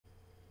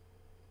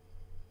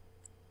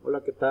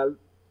Hola, ¿qué tal?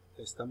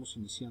 Estamos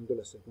iniciando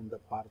la segunda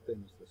parte de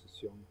nuestra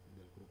sesión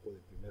del grupo de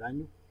primer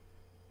año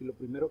y lo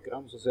primero que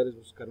vamos a hacer es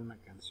buscar una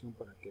canción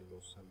para que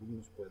los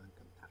alumnos puedan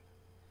cantarla.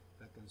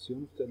 La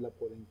canción usted la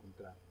puede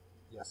encontrar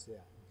ya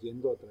sea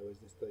yendo a través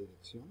de esta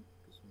dirección,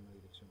 que es una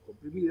dirección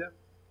comprimida,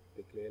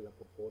 tecléela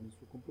por favor en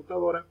su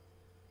computadora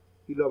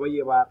y lo va a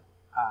llevar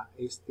a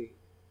este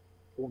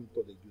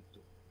punto de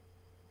YouTube,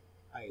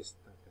 a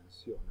esta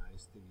canción, a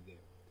este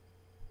video.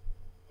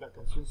 La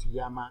canción se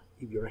llama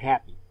If You're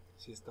Happy,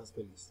 si estás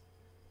feliz.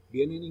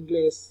 Viene en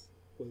inglés,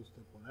 puede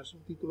usted poner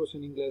subtítulos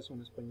en inglés o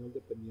en español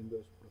dependiendo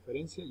de su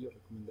preferencia. Yo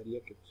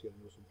recomendaría que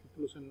pusieran los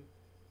subtítulos en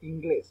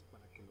inglés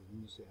para que los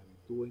niños se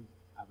habitúen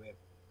a ver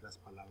las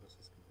palabras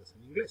escritas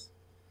en inglés.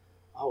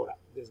 Ahora,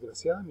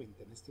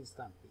 desgraciadamente en este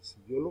instante,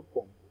 si yo lo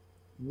pongo,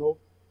 no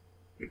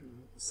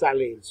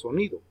sale el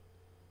sonido.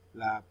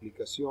 La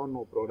aplicación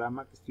o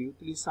programa que estoy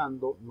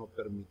utilizando no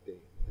permite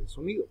el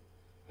sonido.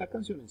 La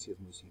canción en sí es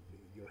muy simple.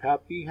 If you're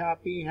happy,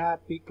 happy,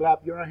 happy,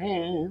 clap your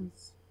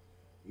hands.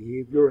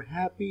 If you're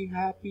happy,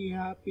 happy,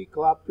 happy,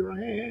 clap your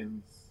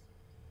hands.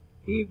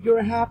 If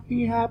you're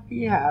happy,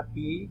 happy,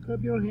 happy,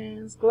 clap your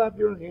hands, clap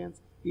your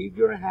hands. If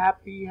you're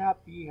happy,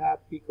 happy,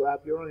 happy,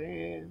 clap your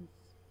hands.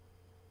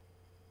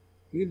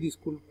 Mil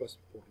disculpas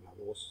por la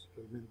voz,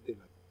 realmente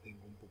la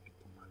tengo un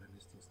poquito mal en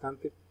este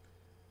instante.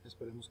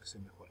 Esperemos que se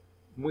mejore.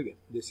 Muy bien,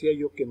 decía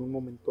yo que en un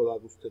momento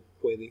dado usted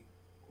puede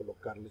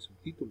colocarle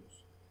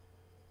subtítulos.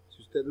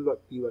 Si usted lo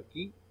activa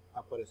aquí, va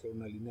a aparecer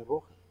una línea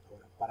roja.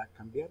 Ahora, para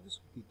cambiar de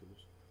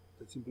subtítulos,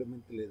 usted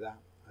simplemente le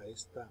da a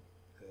esta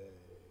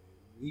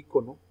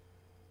icono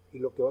y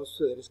lo que va a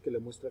suceder es que le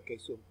muestra que hay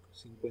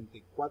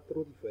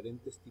 54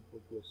 diferentes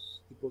tipos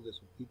de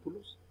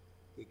subtítulos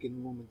y que en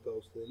un momento dado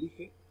usted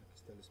elige. Aquí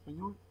está el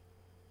español.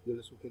 Yo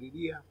le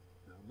sugeriría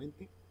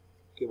nuevamente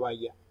que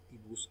vaya y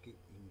busque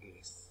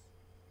inglés.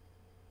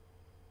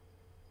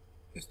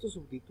 Estos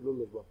subtítulos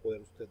los va a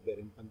poder usted ver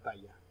en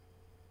pantalla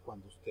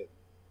cuando usted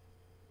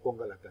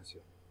ponga la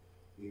canción.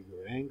 If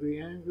you're angry,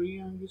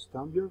 angry, angry,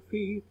 stomp your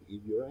feet.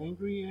 If you're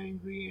angry,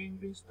 angry,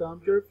 angry,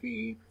 stomp your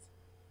feet.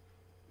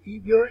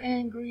 If you're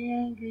angry,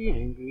 angry,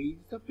 angry,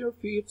 stomp your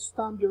feet,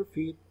 stomp your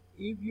feet.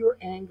 If you're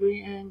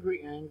angry,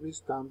 angry, angry,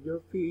 stomp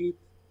your feet.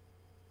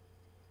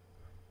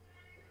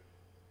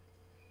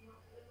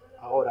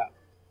 Ahora,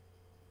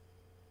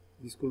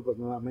 disculpas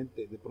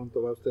nuevamente, de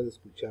pronto va usted a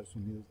escuchar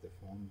sonidos de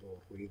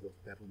fondo, ruidos,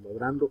 perros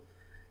ladrando,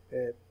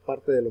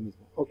 parte de lo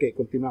mismo. Ok,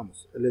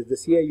 continuamos. Les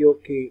decía yo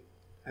que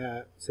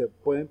se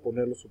pueden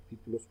poner los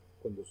subtítulos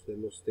cuando usted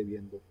los esté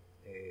viendo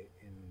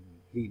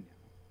en línea, ¿no?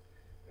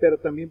 Pero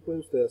también puede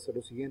usted hacer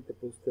lo siguiente,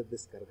 puede usted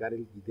descargar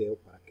el video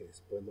para que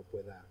después lo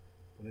pueda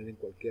poner en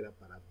cualquier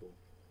aparato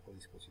o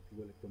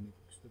dispositivo electrónico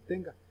que usted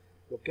tenga.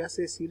 Lo que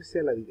hace es irse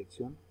a la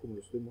dirección, como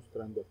lo estoy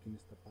mostrando aquí en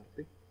esta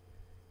parte,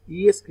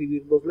 y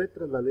escribir dos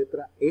letras, la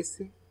letra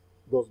S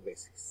dos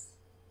veces,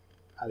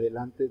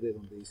 adelante de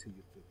donde dice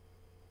YouTube.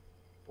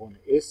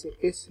 Pone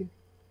SS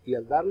y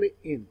al darle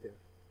Enter,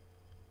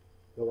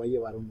 lo va a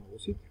llevar a un nuevo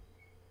sitio.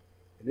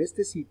 En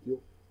este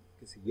sitio,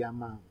 que se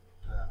llama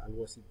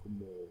algo así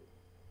como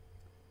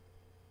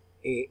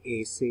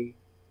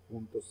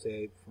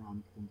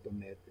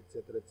es.savefrom.net,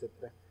 etcétera,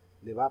 etcétera,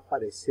 le va a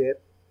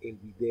aparecer el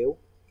video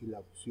y la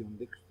opción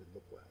de que usted lo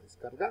pueda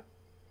descargar.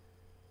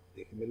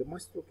 Déjeme le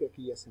muestro que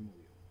aquí ya se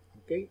movió.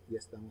 Ok, ya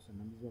estamos en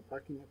la misma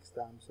página que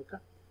estábamos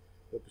acá.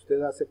 Lo que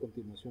usted hace a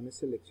continuación es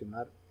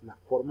seleccionar la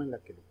forma en la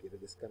que lo quiere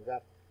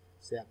descargar,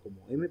 sea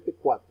como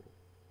MP4, como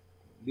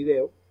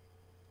video,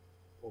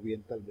 o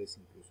bien tal vez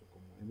incluso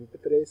como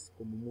MP3,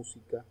 como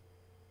música,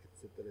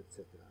 etcétera,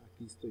 etcétera.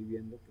 Aquí estoy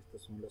viendo que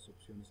estas son las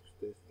opciones que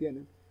ustedes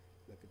tienen.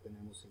 La que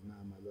tenemos es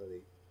nada más la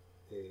de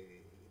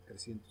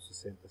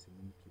 360, si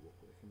no me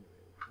equivoco. Déjenme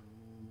ver.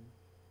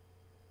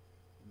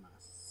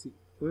 Más, sí,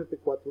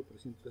 MP4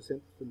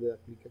 360, usted le da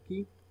clic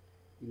aquí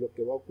y lo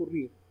que va a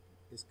ocurrir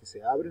es que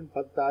se abren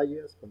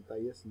pantallas,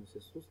 no se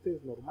asuste,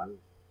 es normal.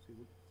 Si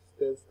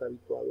usted está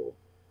habituado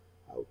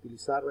a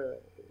utilizar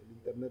el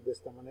internet de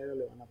esta manera,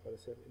 le van a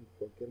aparecer en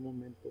cualquier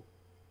momento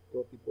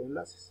todo tipo de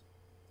enlaces.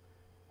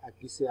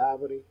 Aquí se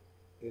abre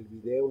el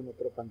video en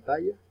otra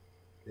pantalla,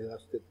 le da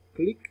usted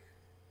clic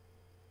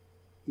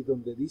y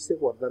donde dice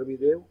guardar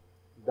video,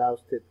 da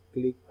usted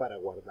clic para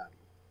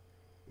guardarlo.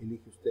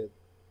 Elige usted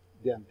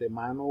de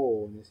antemano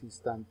o en ese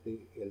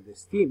instante el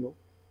destino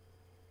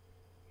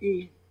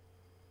y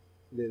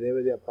le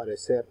debe de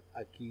aparecer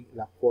aquí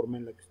la forma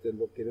en la que usted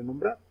lo quiere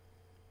nombrar.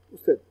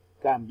 Usted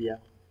cambia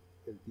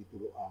el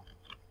título a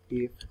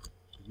If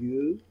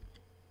You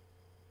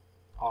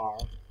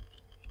Are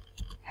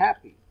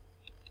Happy.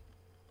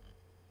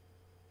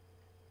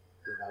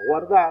 Le da a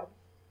guardar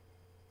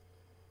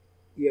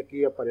y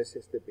aquí aparece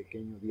este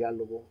pequeño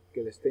diálogo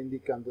que le está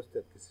indicando a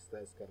usted que se está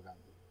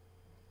descargando.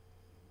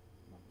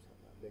 Vamos a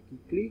darle aquí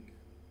clic,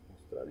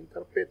 mostrar en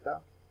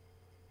carpeta.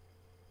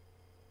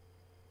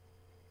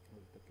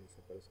 Ahorita que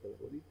desaparezca el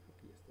rodito,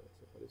 aquí ya está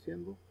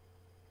desapareciendo.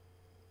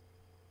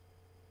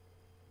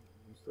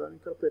 Mostrar en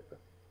carpeta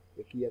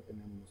y aquí ya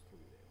tenemos nuestro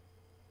video.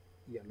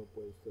 Y ya lo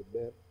puede usted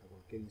ver a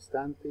cualquier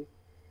instante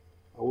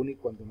aun y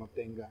cuando no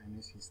tenga en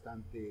ese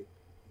instante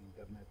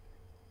internet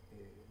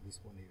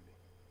disponible.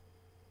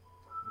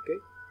 ¿Ok?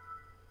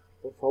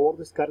 Por favor,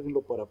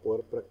 descárguenlo para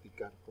poder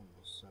practicar con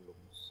los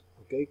alumnos.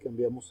 ¿Ok?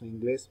 Cambiamos a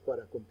inglés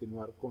para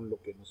continuar con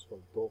lo que nos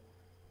faltó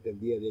del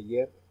día de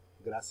ayer.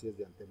 Gracias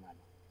de antemano.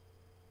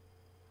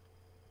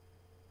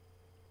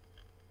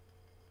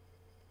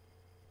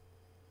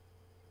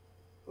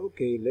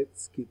 Okay,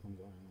 let's keep on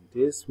going on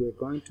this. We're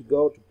going to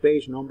go to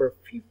page number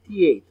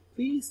 58.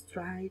 Please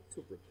try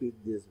to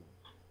repeat this one.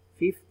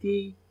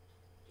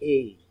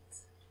 58.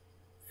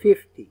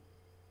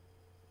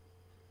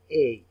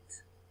 58.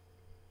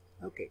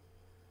 Okay.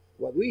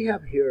 What we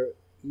have here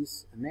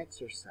is an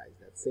exercise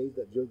that says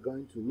that you're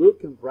going to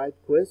look and write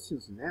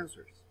questions and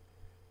answers.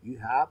 You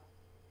have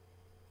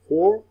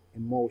 4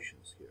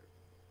 emotions here.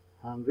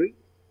 Hungry,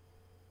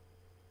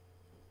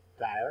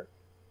 tired,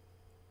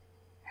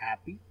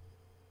 happy,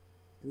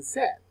 and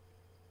sad.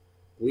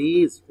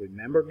 Please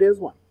remember this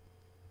one.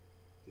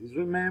 Please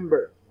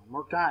remember, one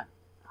more time,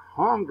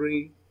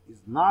 hungry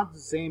is not the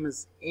same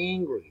as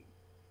angry.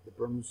 The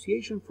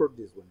pronunciation for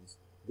this one is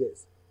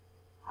this,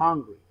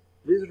 hungry.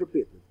 Please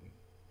repeat with me.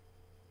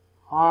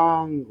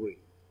 Hungry,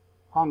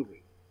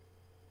 hungry.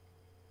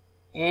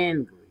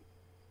 Angry,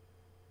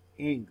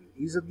 angry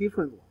is a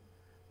different one.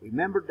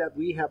 Remember that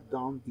we have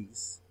done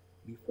this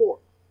before,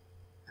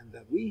 and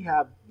that we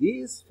have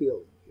this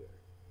feeling here.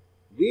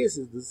 This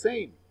is the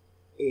same.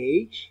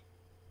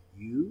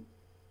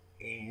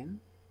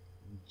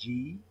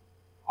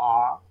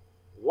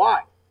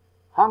 H-U-N-G-R-Y.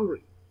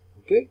 Hungry.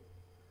 Okay?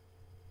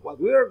 What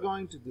we are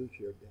going to do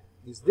here then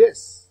is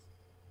this.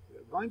 We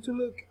are going to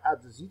look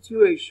at the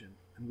situation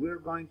and we are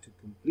going to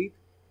complete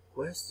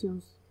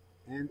questions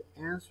and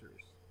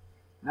answers.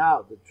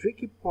 Now, the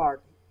tricky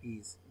part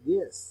is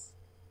this.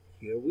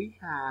 Here we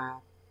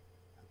have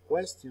a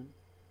question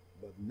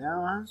but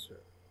no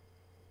answer.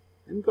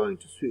 I'm going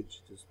to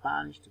switch to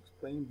Spanish to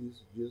explain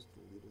this just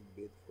a little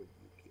bit for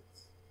you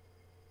kids.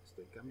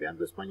 Estoy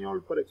cambiando a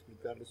español para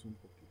explicarles un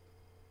poquito.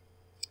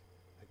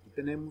 Aquí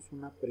tenemos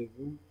una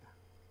pregunta,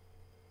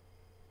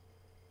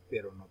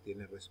 pero no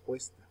tiene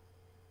respuesta.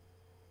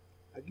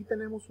 Aquí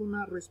tenemos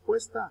una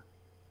respuesta,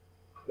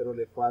 pero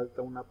le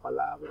falta una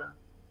palabra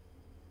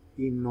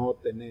y no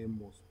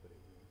tenemos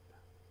pregunta.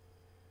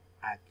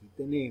 Aquí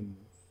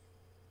tenemos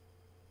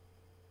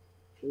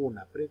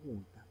una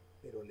pregunta,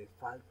 pero le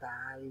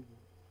falta algo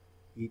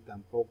y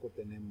tampoco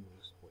tenemos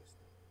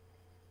respuesta.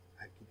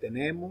 Aquí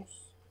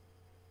tenemos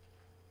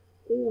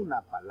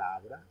una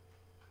palabra,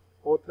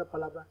 otra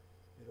palabra,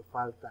 pero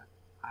falta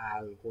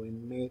algo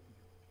en medio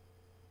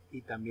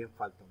y también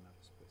falta una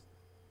respuesta.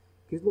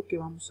 ¿Qué es lo que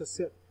vamos a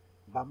hacer?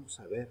 Vamos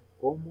a ver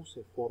cómo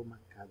se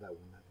forma cada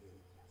una de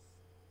ellas.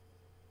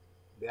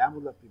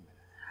 Veamos la primera.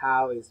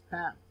 How is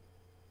Pam?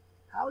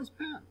 How is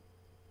Pam?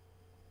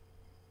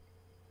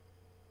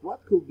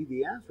 What could be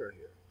the answer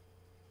here?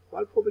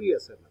 ¿Cuál podría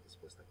ser la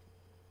respuesta aquí?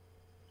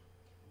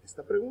 En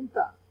esta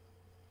pregunta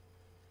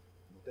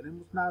no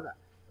tenemos nada,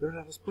 pero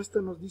la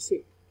respuesta nos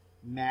dice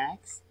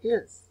Max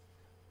is.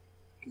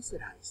 ¿Qué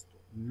será esto?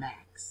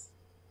 Max.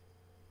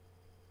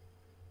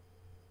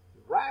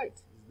 Right,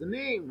 it's the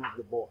name of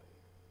the boy.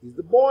 It's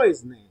the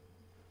boy's name.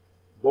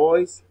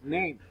 Boy's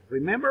name.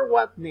 Remember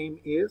what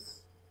name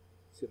is?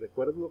 Si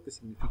recuerdas lo que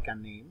significa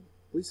name,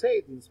 please say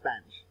it in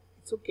Spanish.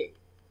 It's okay.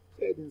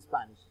 Say it in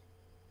Spanish.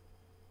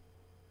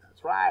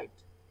 That's right.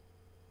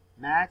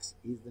 Max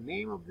is the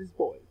name of this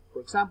boy.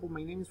 For example,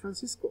 my name is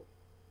Francisco.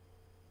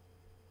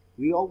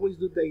 We always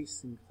do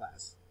this in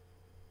class.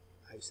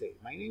 I say,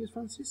 my name is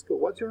Francisco.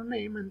 What's your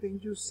name? And then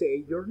you say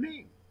your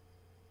name.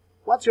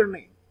 What's your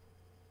name?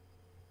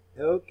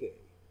 Okay,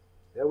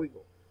 there we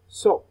go.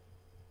 So,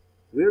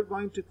 we're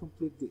going to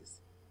complete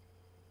this.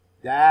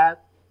 Dad,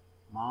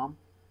 Mom,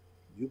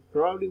 you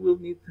probably will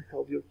need to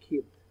help your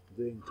kid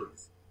doing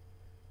this.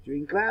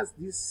 During class,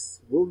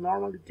 this will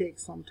normally take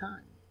some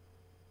time.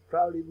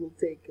 Probably will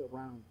take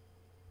around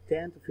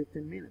 10 to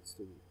 15 minutes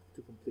to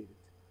complete it.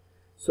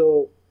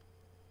 So,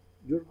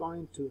 you're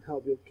going to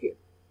help your kid.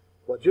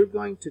 What you're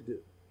going to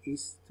do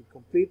is to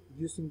complete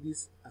using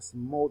this as a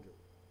model.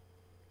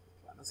 Lo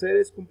que van a hacer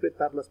es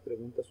completar las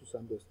preguntas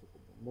usando esto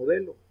como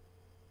modelo.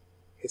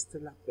 Esta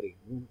es la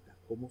pregunta,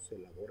 cómo se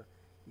elabora,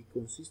 y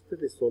consiste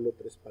de solo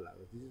 3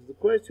 palabras. This is the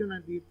question,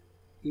 and it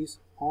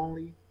is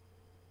only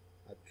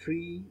a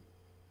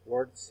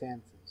 3-word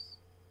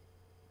sentence.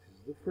 This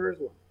is the first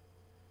one.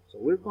 So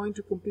we're going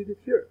to complete it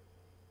here.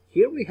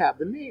 Here we have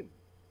the name.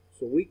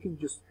 So we can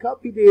just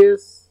copy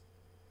this,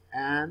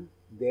 and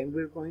then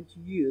we're going to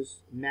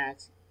use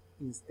Max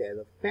instead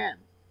of Pam.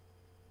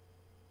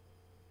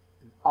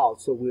 And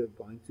also we're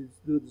going to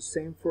do the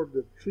same for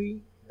the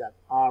 3 that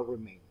are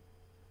remaining.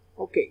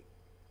 Okay,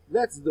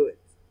 let's do it.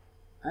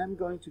 I'm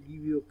going to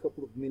give you a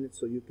couple of minutes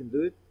so you can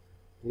do it.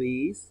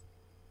 Please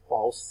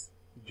pause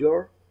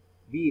your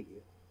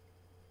video.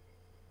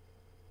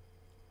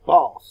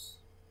 Pause.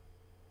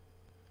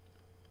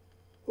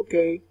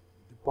 Okay,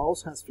 the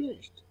pause has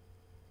finished.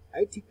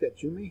 I think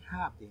that you may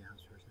have the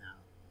answers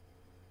now.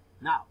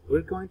 Now,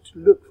 we're going to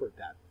look for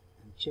that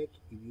and check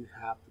if you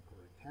have the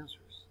correct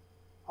answers.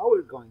 How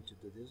we're going to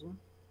do this one?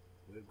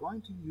 We're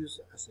going to use,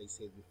 as I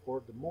said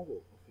before, the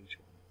model of each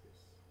one of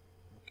these.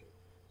 Okay.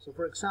 So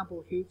for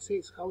example, here it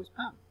says, how is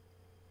Pam?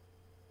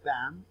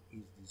 Pam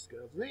is this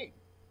girl's name.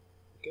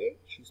 Okay,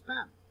 she's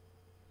Pam.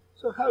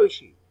 So how is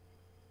she?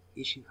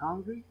 Is she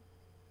hungry,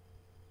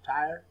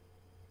 tired,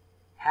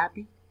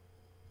 happy,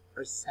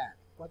 or sad?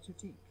 What do you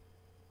think?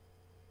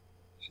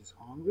 She's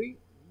hungry,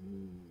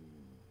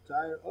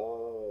 tired,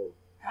 oh,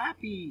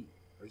 happy,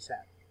 or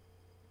sad?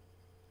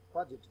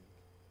 What do you think?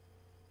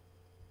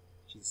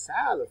 She's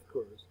sad, of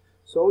course.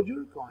 So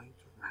you're going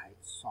to write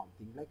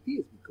something like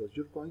this because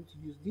you're going to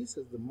use this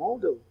as the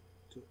model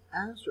to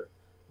answer.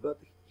 But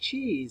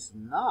she is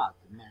not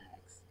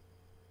Max.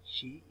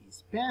 She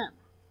is Pam.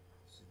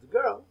 She's the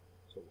girl.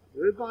 So what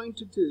we're going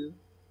to do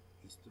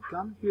is to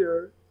come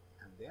here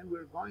and then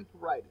we're going to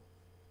write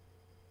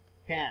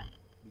it. Pam,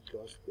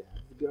 because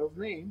that's the girl's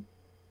name.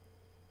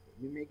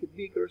 Let me make it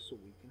bigger so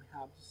we can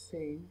have the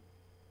same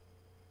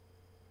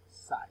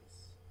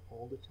size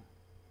all the time.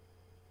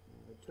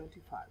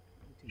 25. I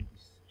think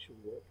this should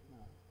work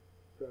now.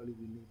 Probably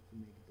we need to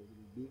make it a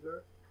little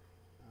bigger.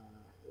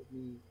 Let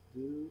me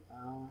do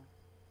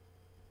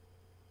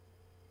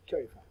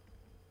 35.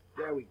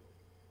 There we go.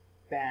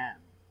 Pam.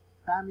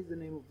 Pam is the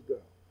name of the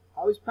girl.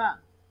 How is Pam?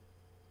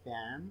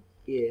 Pam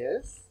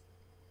is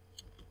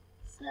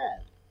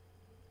sad.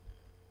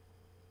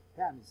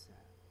 Pam is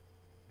sad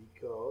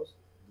because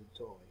the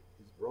toy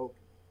is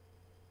broken.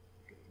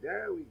 Okay,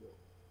 there we go.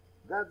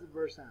 That's the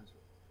first answer.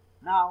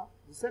 Now,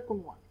 the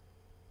second one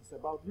is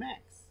about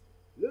Max.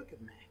 Look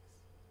at Max.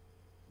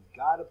 He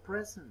got a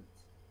present.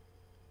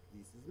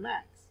 This is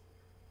Max.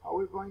 How are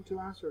we going to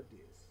answer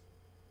this?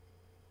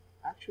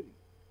 Actually,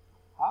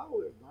 how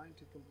we're going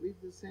to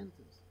complete the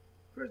sentence?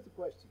 First the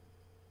question.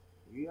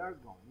 We are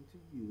going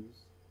to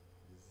use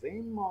the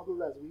same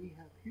model as we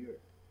have here.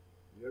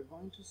 We are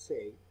going to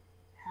say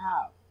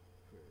how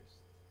first.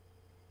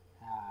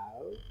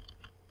 How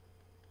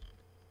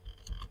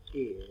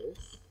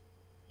is,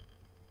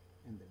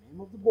 and the name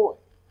of the boy,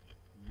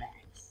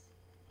 Max.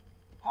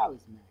 How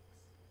is Max?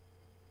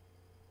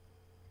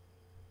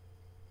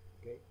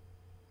 Okay.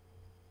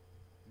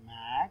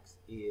 Max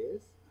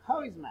is,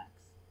 how is Max?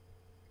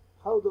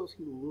 How does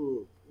he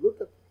look?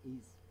 Look at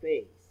his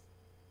face.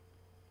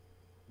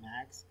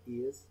 Max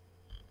is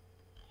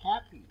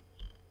happy.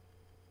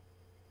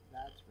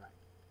 That's right.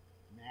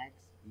 Max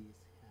is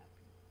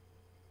happy.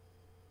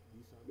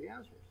 These are the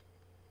answers.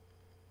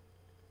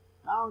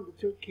 Now in the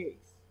third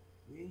case,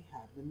 we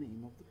have the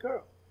name of the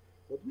girl,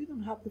 but we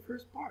don't have the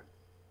first part.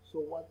 So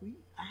what we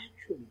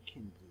actually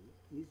can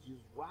do is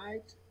just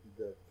write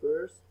the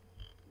first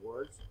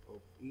words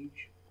of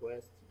each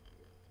question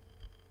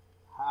here.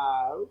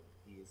 How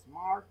is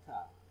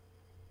Martha?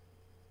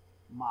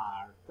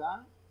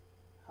 Martha.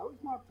 How is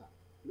Martha?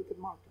 Look at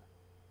Martha.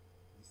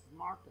 This is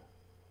Martha.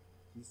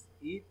 She's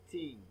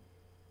eating.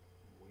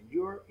 When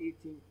you're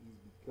eating is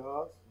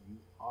because you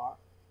are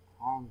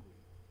hungry.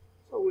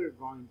 So we're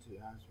going to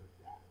answer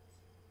that.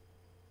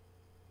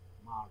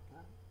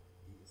 Martha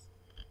is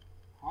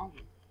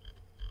hungry.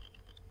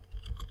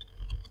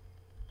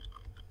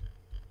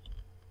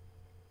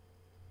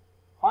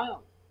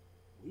 Finally,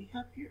 we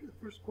have here the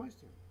first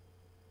question.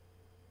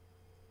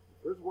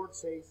 The first word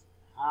says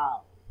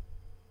how.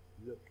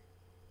 Look.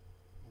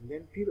 And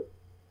then Peter,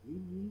 we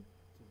need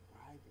to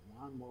write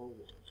one more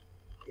word.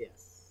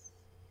 Yes.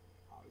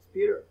 How is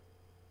Peter?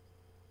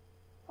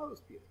 How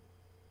is Peter?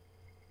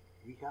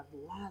 We have the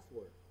last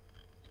word.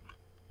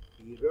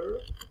 Peter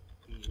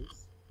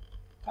is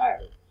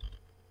tired.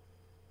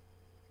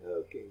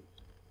 Okay,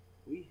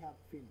 we have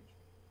finished.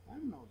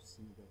 I'm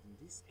noticing that in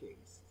this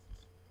case,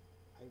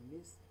 I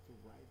missed to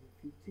write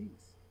a few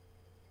things.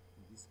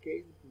 In this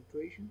case, the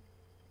punctuation,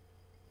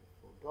 I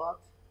forgot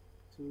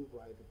to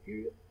write a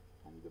period,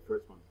 and the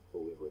first one, we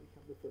already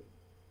have the first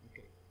one.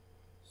 Okay,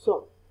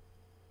 so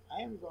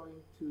I am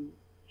going to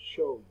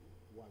show you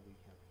what we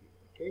have here,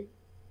 okay?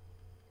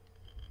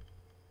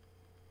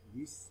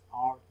 These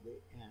are the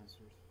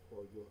answers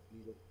for your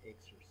little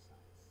exercise.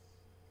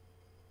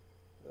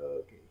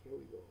 Okay, here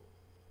we go.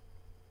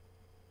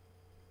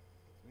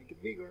 Let's make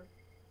it bigger.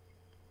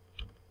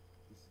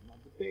 This is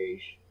not the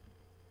page.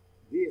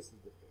 This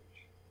is the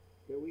page.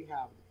 Here we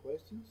have the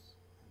questions,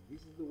 and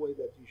this is the way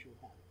that you should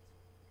have it.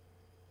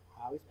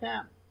 How is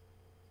Pam?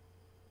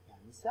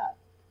 Pam is sad.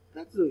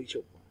 Let's do each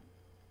of one.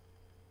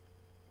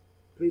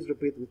 Please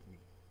repeat with me.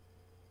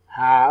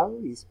 How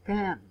is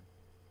Pam?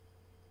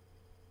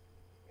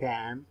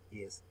 Pam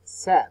is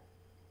sad.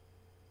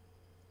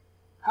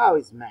 How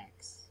is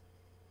Max?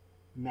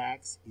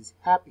 Max is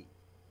happy.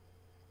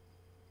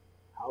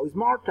 How is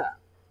Martha?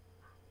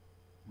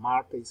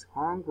 Martha is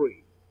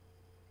hungry.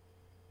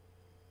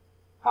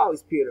 How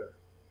is Peter?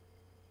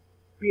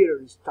 Peter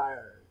is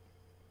tired.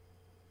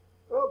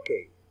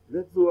 Okay,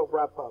 let's do a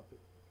wrap up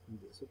in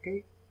this,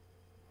 okay?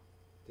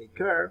 Take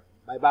care.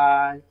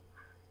 Bye-bye.